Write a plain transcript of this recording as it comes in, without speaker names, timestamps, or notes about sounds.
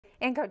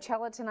In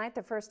Coachella tonight,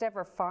 the first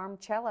ever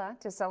Farmchella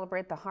to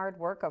celebrate the hard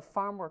work of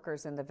farm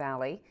workers in the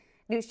valley.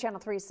 News Channel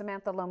 3's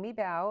Samantha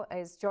Lomibao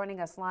is joining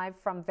us live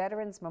from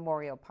Veterans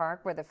Memorial Park,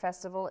 where the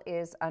festival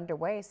is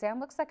underway. Sam,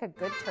 looks like a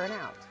good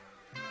turnout.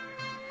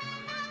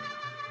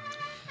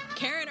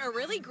 Karen, a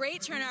really great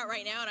turnout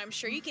right now, and I'm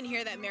sure you can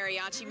hear that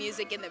mariachi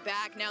music in the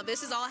back. Now,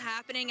 this is all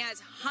happening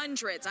as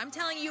hundreds, I'm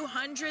telling you,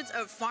 hundreds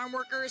of farm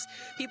workers,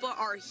 people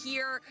are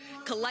here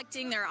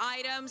collecting their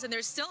items, and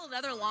there's still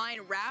another line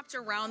wrapped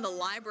around the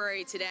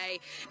library today.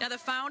 Now, the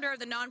founder of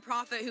the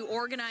nonprofit who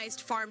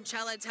organized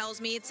Farmchella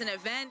tells me it's an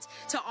event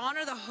to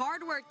honor the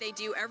hard work they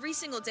do every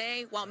single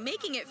day while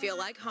making it feel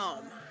like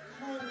home.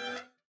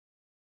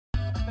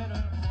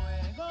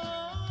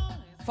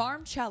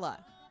 Farmchella,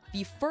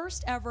 the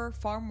first ever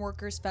Farm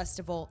Workers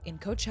Festival in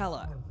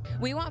Coachella.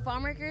 We want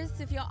farm workers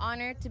to feel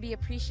honored, to be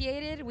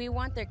appreciated. We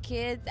want their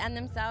kids and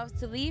themselves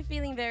to leave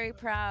feeling very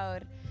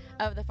proud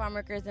of the farm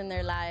workers in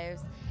their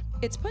lives.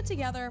 It's put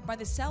together by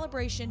the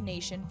Celebration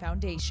Nation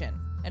Foundation,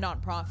 a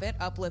nonprofit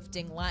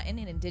uplifting Latin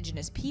and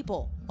indigenous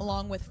people,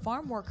 along with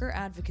farm worker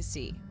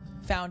advocacy.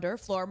 Founder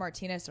Flor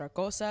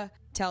Martinez-Racosa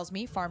tells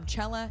me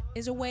Farmchella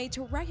is a way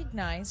to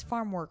recognize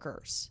farm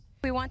workers.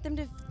 We want them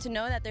to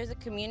know that there's a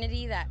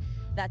community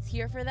that's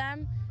here for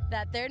them,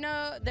 that they're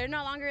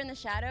no longer in the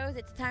shadows.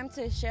 It's time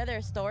to share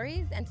their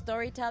stories and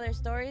tell their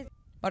stories.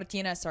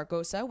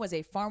 Martinez-Racosa was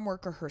a farm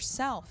worker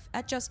herself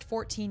at just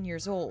 14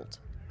 years old.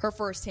 Her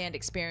firsthand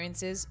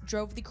experiences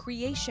drove the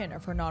creation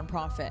of her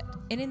nonprofit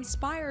and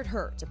inspired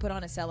her to put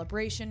on a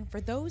celebration for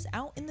those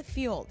out in the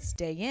fields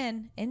day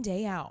in and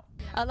day out.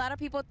 A lot of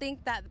people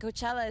think that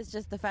Coachella is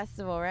just a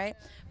festival, right?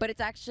 But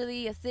it's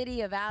actually a city,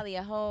 a valley,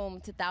 a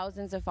home to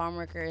thousands of farm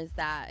workers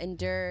that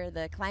endure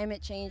the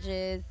climate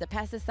changes, the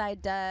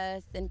pesticide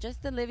dust, and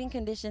just the living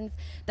conditions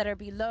that are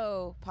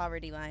below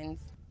poverty lines.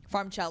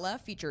 Farmchella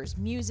features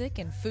music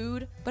and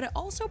food, but it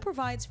also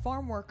provides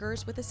farm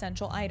workers with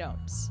essential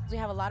items. We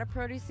have a lot of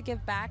produce to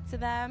give back to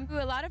them,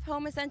 a lot of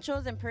home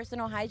essentials and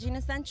personal hygiene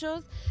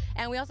essentials,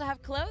 and we also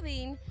have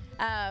clothing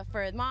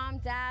for mom,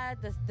 dad,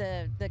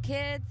 the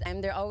kids,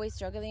 and they're always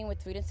struggling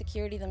with food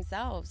insecurity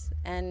themselves.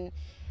 And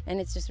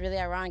it's just really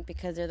ironic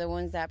because they're the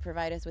ones that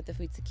provide us with the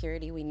food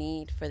security we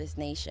need for this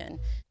nation.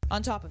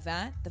 On top of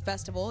that, the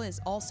festival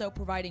is also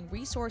providing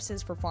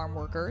resources for farm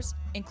workers,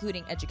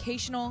 including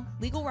educational,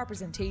 legal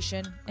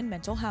representation, and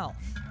mental health.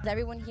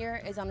 Everyone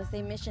here is on the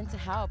same mission to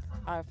help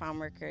our farm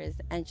workers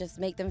and just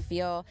make them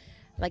feel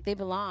like they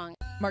belong.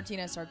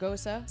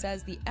 Martinez-Racosa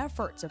says the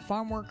efforts of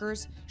farm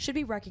workers should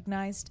be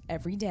recognized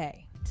every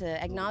day.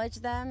 To acknowledge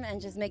them and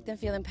just make them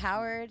feel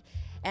empowered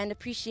and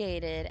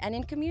appreciated and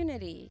in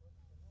community.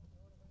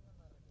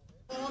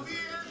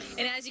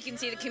 And as you can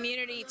see, the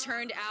community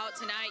turned out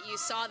tonight. You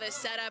saw this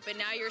setup, and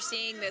now you're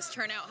seeing this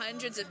turnout.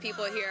 Hundreds of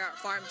people here at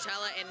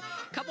Farmchella, and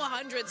a couple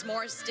hundreds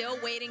more still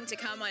waiting to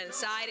come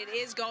inside. It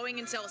is going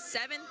until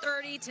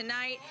 7:30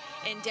 tonight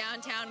in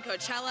downtown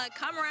Coachella.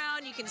 Come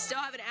around. You can still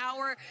have an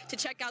hour to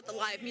check out the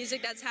live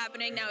music that's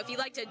happening. Now, if you'd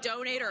like to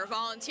donate or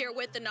volunteer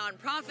with the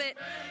nonprofit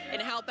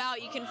and help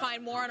out, you can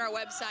find more on our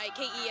website,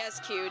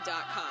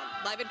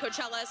 kesq.com. Live in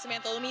Coachella,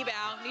 Samantha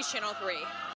Lomibao, News Channel 3.